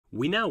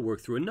We now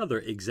work through another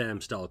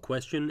exam-style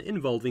question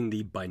involving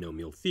the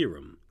binomial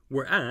theorem.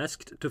 We're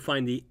asked to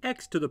find the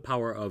x to the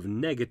power of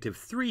negative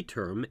 3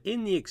 term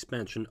in the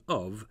expansion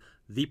of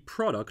the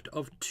product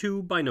of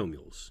two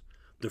binomials.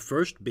 The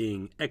first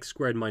being x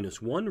squared minus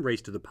 1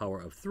 raised to the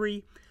power of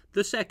 3,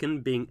 the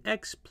second being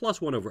x plus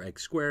 1 over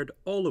x squared,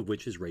 all of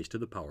which is raised to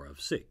the power of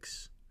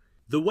 6.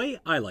 The way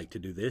I like to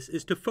do this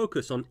is to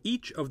focus on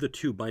each of the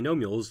two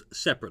binomials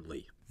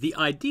separately. The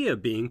idea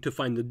being to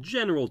find the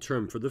general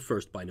term for the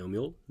first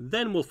binomial,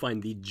 then we'll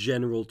find the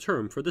general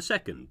term for the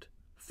second.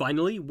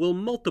 Finally, we'll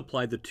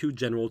multiply the two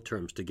general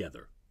terms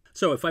together.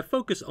 So if I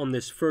focus on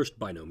this first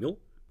binomial,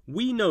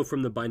 we know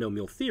from the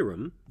binomial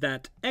theorem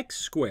that x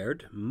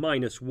squared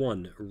minus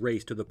 1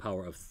 raised to the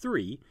power of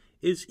 3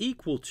 is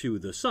equal to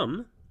the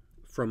sum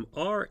from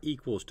r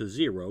equals to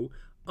 0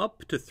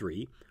 up to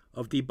 3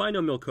 of the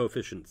binomial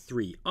coefficient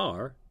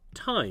 3r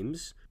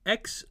times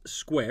x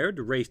squared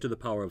raised to the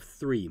power of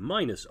 3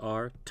 minus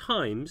r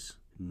times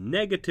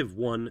negative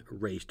 1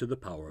 raised to the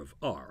power of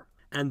r.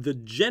 And the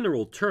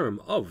general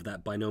term of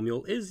that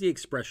binomial is the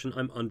expression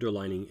I'm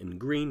underlining in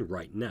green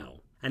right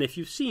now. And if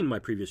you've seen my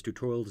previous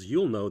tutorials,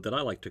 you'll know that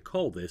I like to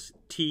call this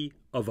t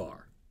of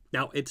r.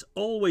 Now, it's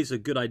always a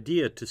good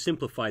idea to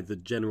simplify the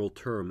general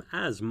term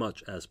as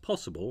much as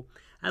possible,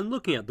 and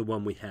looking at the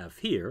one we have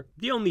here,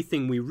 the only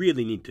thing we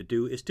really need to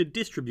do is to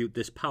distribute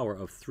this power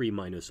of 3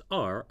 minus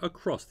r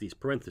across these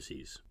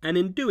parentheses. And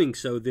in doing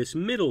so, this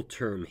middle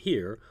term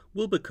here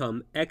will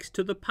become x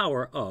to the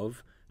power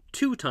of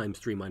 2 times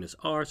 3 minus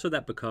r, so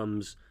that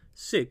becomes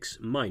 6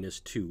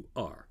 minus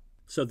 2r.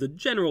 So the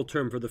general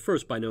term for the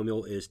first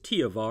binomial is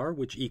t of r,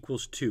 which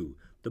equals to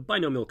the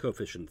binomial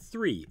coefficient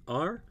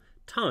 3r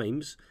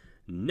times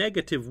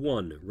negative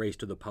 1 raised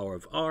to the power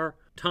of r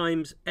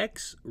times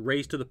x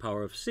raised to the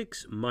power of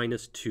 6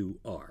 minus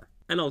 2r.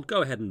 And I'll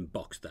go ahead and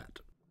box that.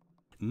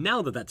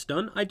 Now that that's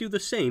done, I do the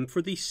same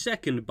for the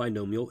second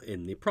binomial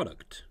in the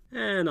product.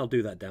 And I'll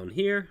do that down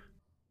here.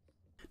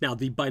 Now,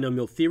 the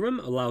binomial theorem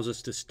allows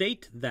us to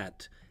state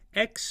that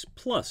x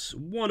plus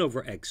 1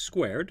 over x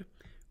squared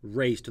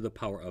raised to the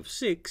power of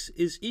 6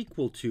 is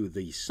equal to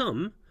the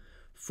sum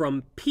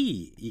from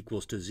p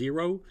equals to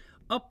 0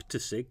 up to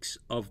 6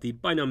 of the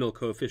binomial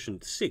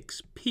coefficient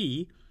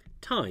 6p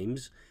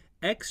times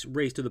x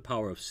raised to the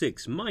power of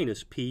 6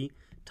 minus p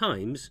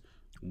times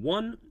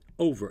 1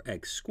 over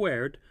x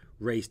squared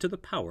raised to the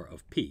power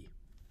of p.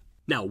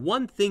 Now,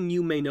 one thing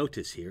you may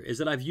notice here is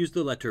that I've used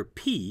the letter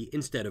p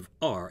instead of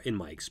r in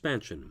my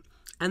expansion,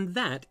 and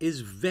that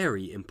is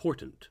very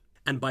important.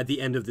 And by the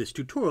end of this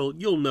tutorial,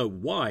 you'll know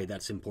why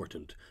that's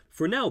important.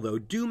 For now, though,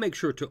 do make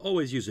sure to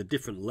always use a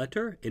different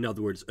letter, in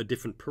other words, a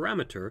different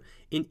parameter,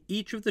 in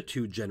each of the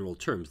two general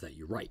terms that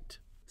you write.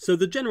 So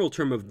the general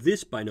term of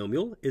this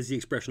binomial is the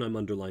expression I'm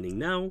underlining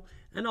now,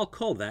 and I'll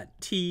call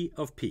that t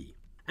of p.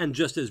 And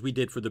just as we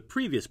did for the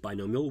previous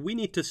binomial, we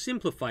need to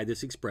simplify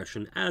this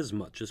expression as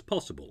much as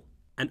possible.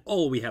 And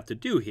all we have to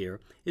do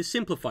here is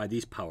simplify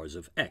these powers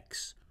of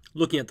x.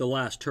 Looking at the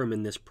last term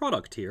in this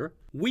product here,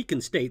 we can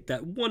state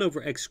that 1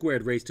 over x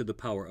squared raised to the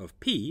power of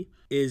p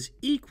is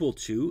equal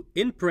to,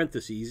 in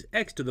parentheses,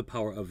 x to the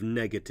power of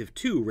negative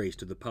 2 raised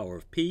to the power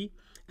of p,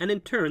 and in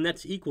turn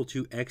that's equal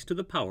to x to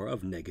the power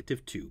of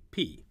negative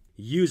 2p.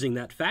 Using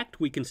that fact,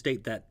 we can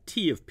state that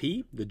t of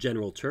p, the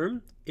general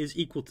term, is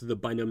equal to the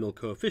binomial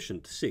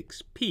coefficient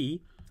 6p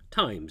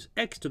times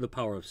x to the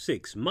power of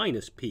 6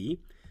 minus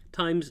p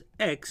times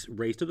x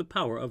raised to the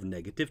power of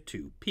negative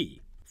 2p.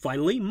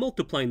 Finally,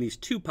 multiplying these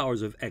two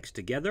powers of x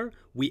together,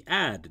 we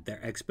add their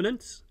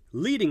exponents,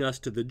 leading us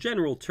to the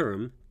general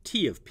term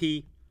t of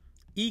p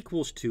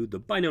equals to the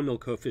binomial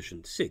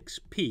coefficient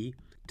 6p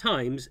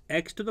times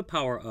x to the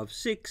power of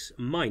 6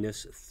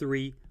 minus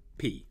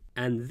 3p.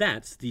 And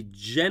that's the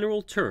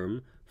general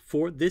term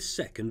for this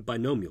second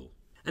binomial.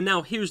 And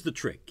now here's the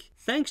trick.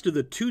 Thanks to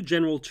the two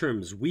general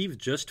terms we've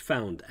just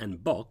found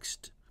and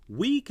boxed,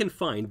 we can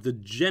find the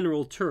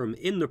general term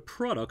in the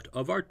product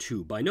of our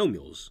two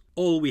binomials.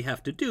 All we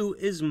have to do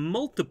is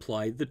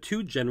multiply the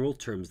two general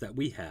terms that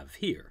we have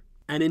here.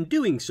 And in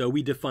doing so,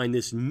 we define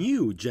this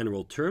new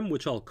general term,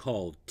 which I'll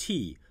call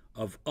t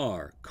of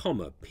r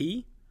comma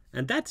p,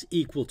 and that's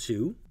equal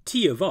to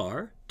t of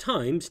r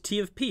times t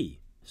of p.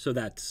 So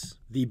that's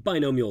the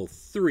binomial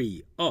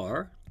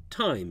 3r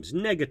times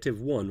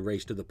negative 1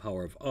 raised to the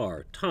power of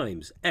r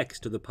times x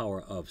to the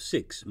power of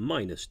 6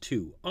 minus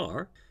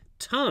 2r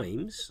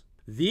times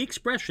the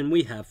expression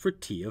we have for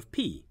t of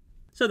p.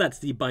 So that's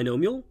the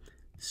binomial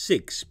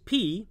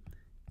 6p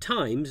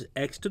times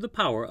x to the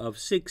power of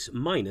 6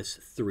 minus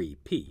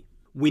 3p.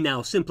 We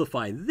now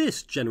simplify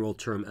this general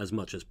term as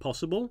much as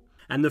possible,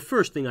 and the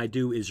first thing I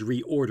do is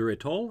reorder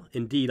it all.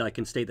 Indeed, I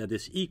can state that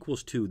this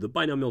equals to the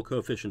binomial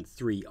coefficient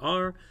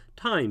 3r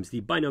times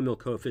the binomial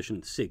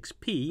coefficient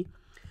 6p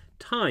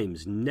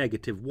times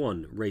negative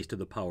 1 raised to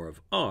the power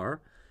of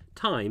r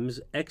times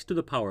x to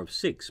the power of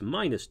 6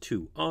 minus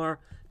 2r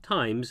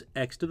times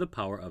x to the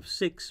power of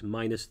 6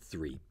 minus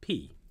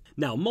 3p.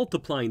 Now,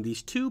 multiplying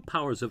these two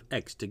powers of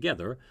x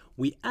together,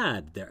 we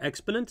add their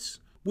exponents,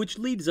 which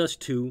leads us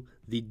to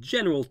the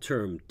general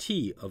term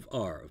t of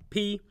r of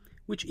p,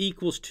 which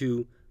equals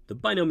to the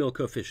binomial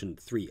coefficient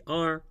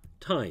 3r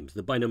times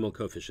the binomial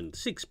coefficient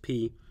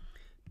 6p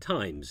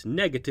times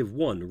negative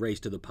 1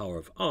 raised to the power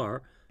of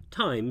r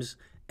times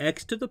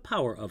x to the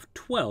power of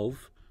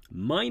 12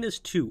 minus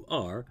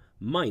 2r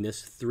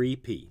minus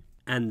 3p.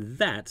 And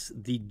that's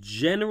the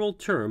general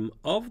term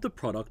of the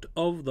product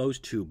of those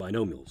two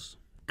binomials.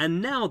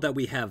 And now that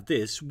we have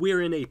this,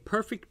 we're in a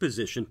perfect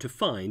position to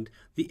find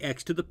the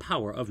x to the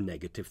power of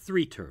negative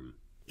 3 term.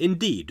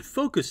 Indeed,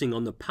 focusing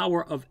on the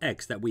power of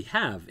x that we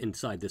have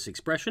inside this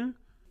expression,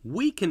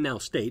 we can now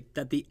state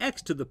that the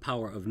x to the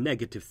power of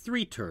negative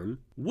 3 term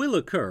will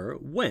occur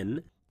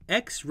when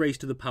x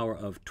raised to the power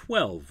of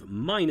 12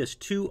 minus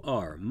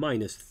 2r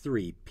minus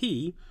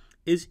 3p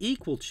is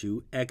equal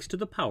to x to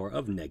the power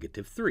of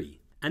negative 3.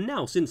 And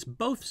now, since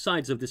both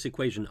sides of this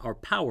equation are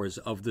powers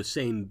of the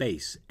same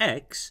base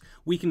x,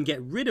 we can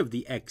get rid of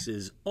the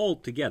x's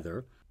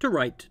altogether to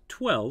write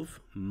 12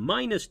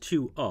 minus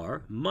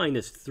 2r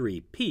minus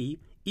 3p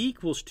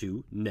equals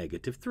to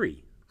negative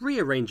 3.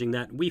 Rearranging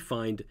that, we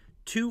find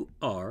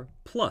 2r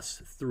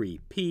plus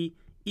 3p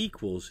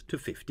equals to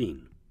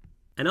 15.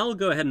 And I'll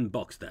go ahead and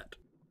box that.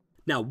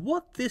 Now,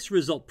 what this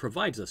result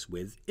provides us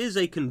with is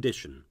a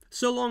condition.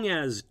 So long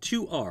as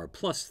 2r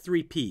plus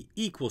 3p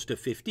equals to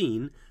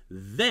 15,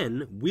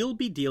 then we'll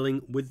be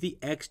dealing with the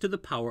x to the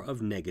power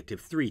of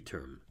negative 3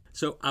 term.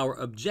 So our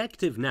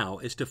objective now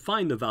is to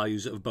find the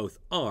values of both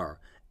r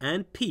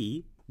and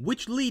p,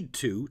 which lead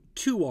to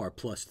 2r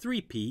plus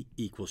 3p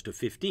equals to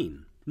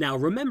 15. Now,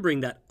 remembering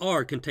that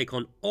r can take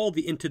on all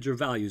the integer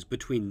values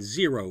between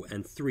 0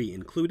 and 3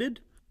 included,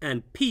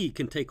 and p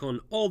can take on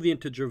all the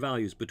integer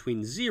values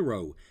between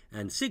 0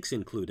 and 6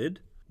 included,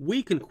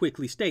 we can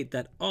quickly state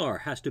that r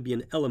has to be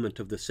an element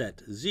of the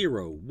set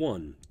 0,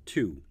 1,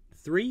 2,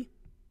 3,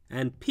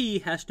 and p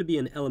has to be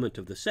an element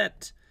of the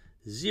set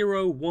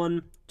 0,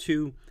 1,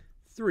 2,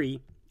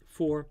 3,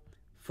 4,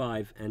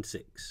 5, and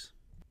 6.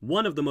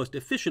 One of the most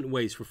efficient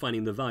ways for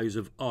finding the values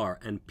of r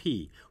and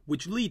p,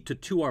 which lead to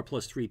 2r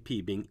plus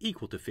 3p being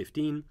equal to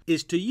 15,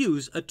 is to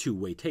use a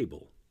two-way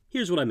table.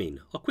 Here's what I mean.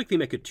 I'll quickly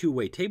make a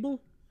two-way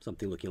table,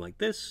 something looking like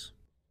this.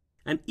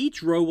 And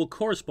each row will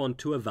correspond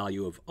to a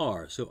value of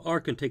r. So r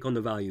can take on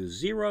the values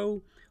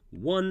 0,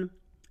 1,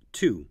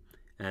 2,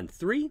 and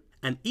 3.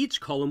 And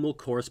each column will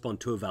correspond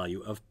to a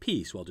value of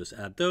p. So I'll just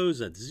add those.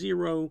 That's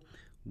 0,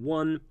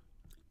 1,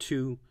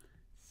 2,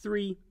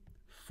 3,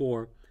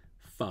 4,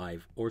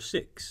 5, or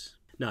 6.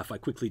 Now if I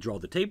quickly draw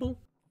the table,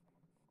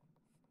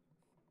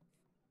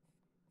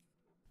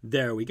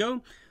 there we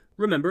go.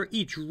 Remember,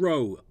 each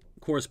row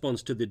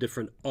corresponds to the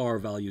different r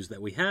values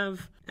that we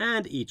have,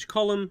 and each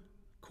column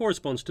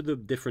corresponds to the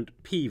different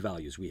p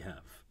values we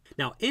have.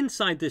 Now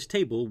inside this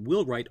table,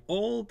 we'll write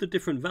all the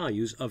different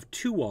values of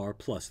 2r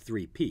plus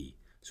 3p.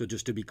 So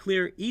just to be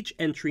clear, each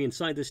entry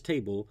inside this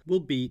table will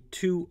be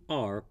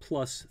 2r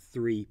plus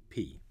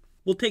 3p.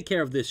 We'll take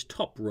care of this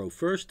top row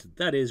first,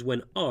 that is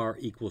when r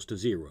equals to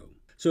 0.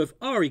 So if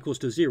r equals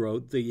to 0,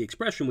 the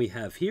expression we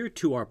have here,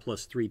 2r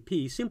plus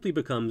 3p, simply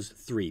becomes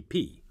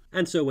 3p.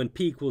 And so when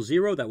p equals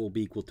 0, that will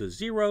be equal to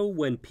 0.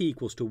 When p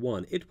equals to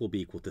 1, it will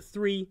be equal to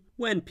 3.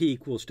 When p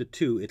equals to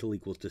 2, it'll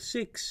equal to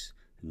 6,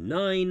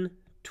 9,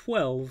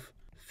 12,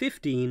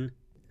 15,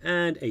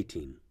 and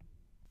 18.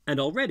 And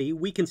already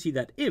we can see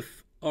that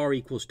if r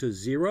equals to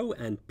 0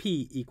 and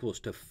p equals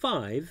to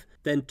 5,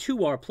 then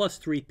 2r plus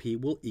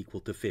 3p will equal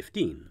to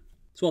 15.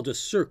 So I'll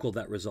just circle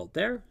that result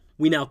there.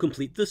 We now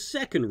complete the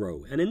second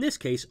row, and in this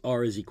case,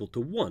 r is equal to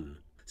 1.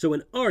 So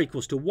when r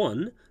equals to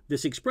 1,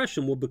 this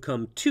expression will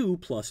become 2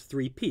 plus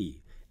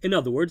 3p. In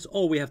other words,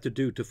 all we have to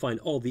do to find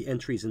all the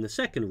entries in the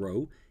second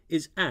row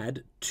is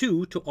add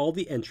 2 to all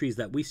the entries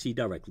that we see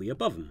directly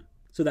above them.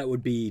 So that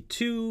would be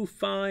 2,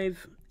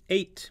 5,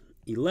 8,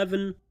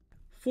 11,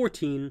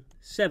 14,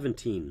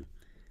 17,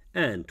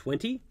 and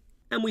 20.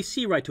 And we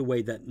see right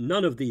away that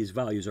none of these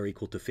values are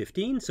equal to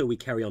 15, so we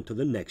carry on to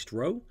the next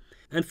row.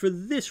 And for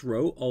this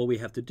row, all we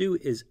have to do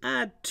is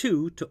add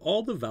 2 to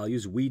all the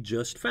values we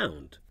just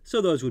found.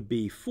 So those would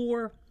be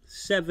 4,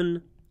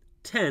 7,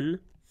 10,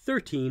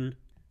 13,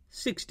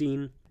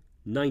 16,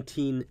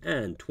 19,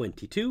 and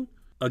 22.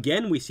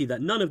 Again, we see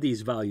that none of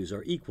these values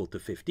are equal to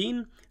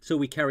 15, so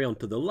we carry on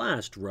to the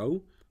last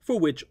row, for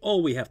which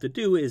all we have to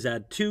do is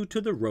add 2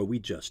 to the row we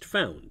just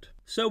found.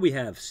 So we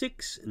have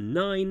 6,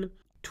 9,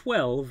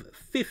 12,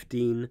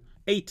 15,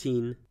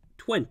 18,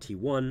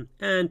 21,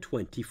 and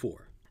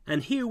 24.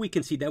 And here we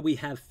can see that we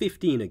have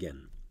 15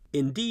 again.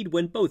 Indeed,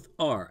 when both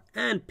r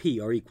and p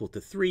are equal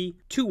to 3,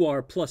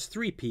 2r plus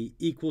 3p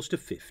equals to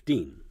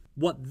 15.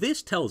 What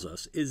this tells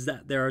us is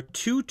that there are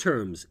two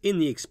terms in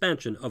the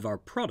expansion of our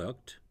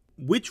product,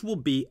 which will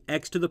be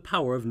x to the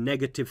power of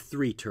negative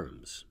 3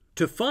 terms.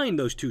 To find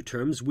those two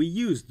terms, we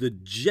use the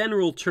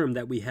general term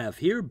that we have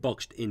here,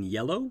 boxed in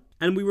yellow,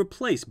 and we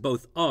replace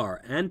both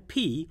r and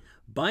p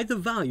by the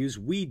values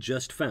we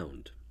just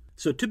found.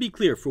 So to be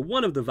clear, for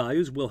one of the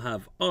values, we'll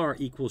have r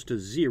equals to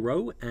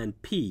 0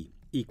 and p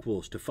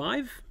equals to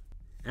 5.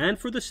 And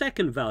for the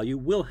second value,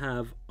 we'll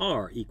have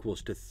r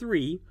equals to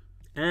 3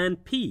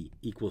 and p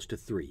equals to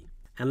 3.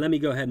 And let me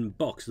go ahead and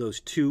box those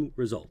two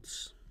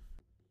results.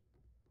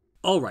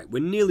 All right,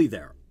 we're nearly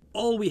there.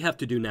 All we have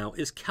to do now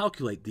is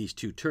calculate these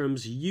two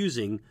terms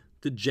using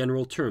the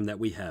general term that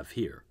we have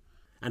here.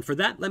 And for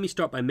that, let me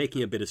start by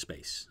making a bit of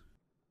space.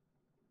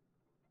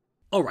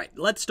 All right,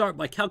 let's start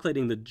by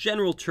calculating the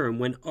general term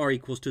when r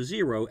equals to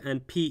 0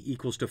 and p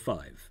equals to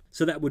 5.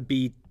 So that would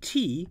be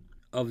t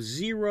of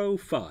 0,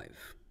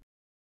 5.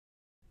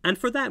 And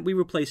for that, we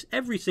replace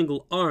every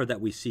single r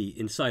that we see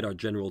inside our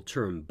general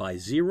term by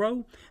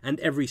 0, and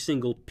every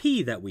single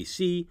p that we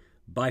see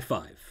by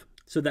 5.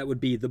 So that would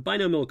be the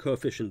binomial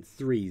coefficient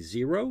 3,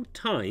 0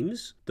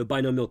 times the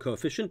binomial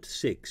coefficient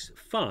 6,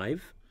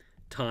 5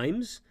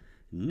 times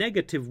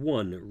negative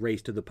 1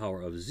 raised to the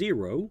power of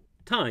 0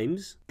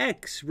 times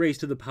x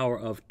raised to the power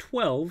of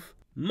 12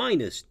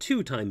 minus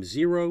 2 times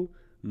 0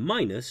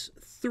 minus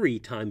 3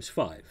 times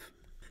 5.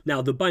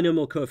 Now, the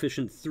binomial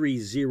coefficient 3,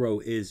 0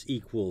 is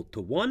equal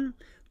to 1.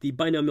 The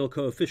binomial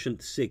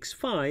coefficient 6,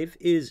 5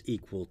 is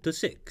equal to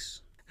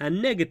 6. And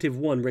negative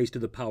 1 raised to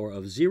the power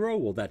of 0,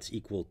 well, that's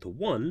equal to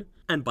 1.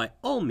 And by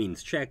all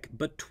means check,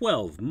 but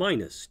 12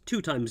 minus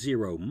 2 times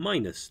 0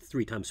 minus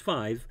 3 times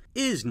 5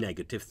 is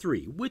negative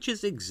 3, which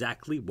is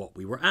exactly what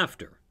we were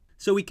after.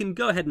 So we can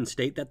go ahead and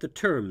state that the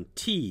term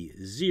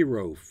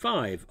t0,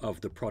 5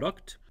 of the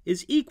product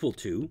is equal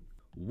to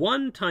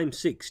 1 times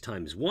 6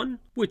 times 1,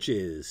 which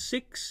is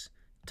 6,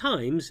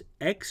 times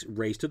x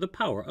raised to the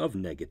power of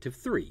negative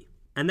 3.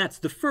 And that's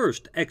the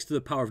first x to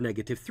the power of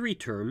negative 3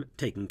 term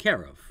taken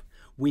care of.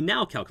 We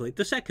now calculate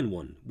the second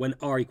one, when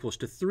r equals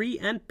to 3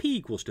 and p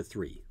equals to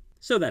 3.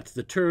 So that's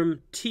the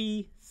term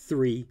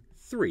t3,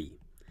 3.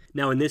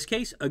 Now in this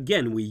case,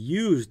 again, we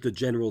use the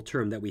general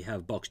term that we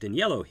have boxed in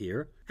yellow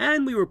here,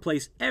 and we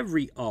replace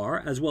every r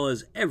as well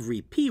as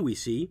every p we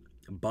see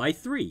by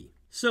 3.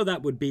 So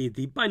that would be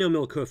the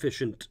binomial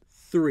coefficient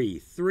 3,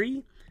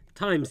 3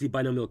 times the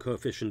binomial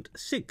coefficient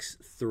 6,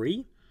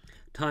 3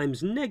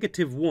 times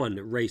negative 1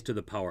 raised to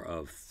the power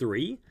of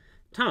 3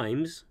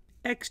 times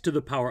x to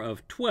the power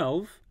of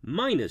 12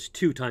 minus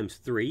 2 times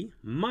 3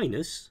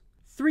 minus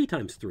 3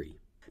 times 3.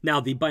 Now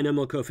the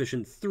binomial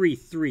coefficient 3,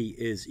 3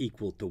 is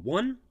equal to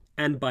 1,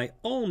 and by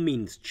all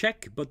means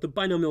check, but the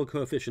binomial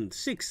coefficient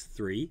 6,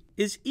 3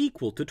 is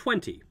equal to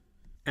 20.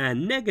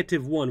 And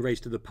negative 1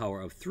 raised to the power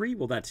of 3,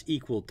 well, that's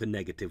equal to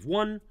negative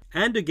 1.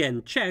 And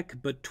again, check,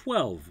 but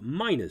 12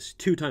 minus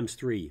 2 times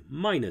 3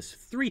 minus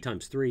 3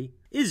 times 3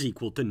 is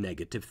equal to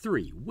negative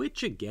 3,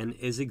 which again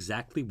is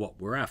exactly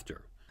what we're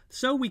after.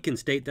 So we can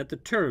state that the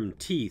term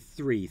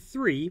t3,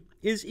 3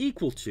 is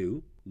equal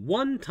to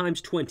 1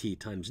 times 20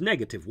 times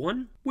negative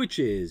 1, which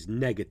is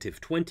negative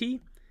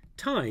 20,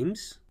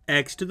 times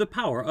x to the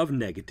power of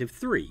negative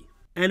 3.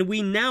 And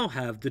we now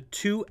have the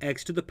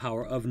 2x to the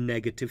power of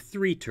negative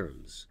 3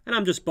 terms. And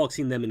I'm just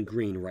boxing them in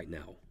green right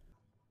now.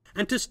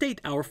 And to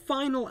state our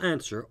final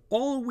answer,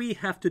 all we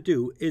have to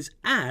do is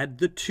add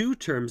the two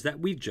terms that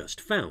we've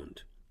just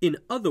found. In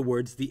other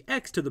words, the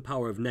x to the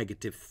power of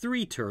negative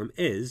 3 term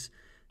is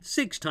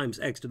 6 times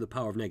x to the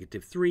power of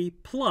negative 3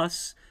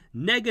 plus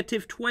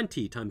negative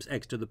 20 times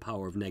x to the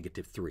power of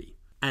negative 3.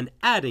 And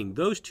adding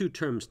those two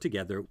terms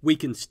together, we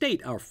can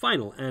state our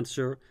final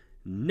answer,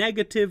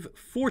 negative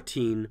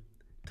 14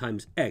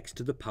 times x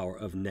to the power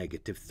of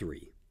negative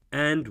 3.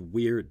 And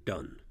we're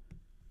done.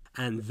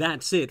 And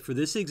that's it for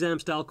this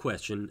exam-style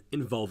question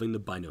involving the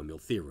binomial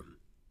theorem.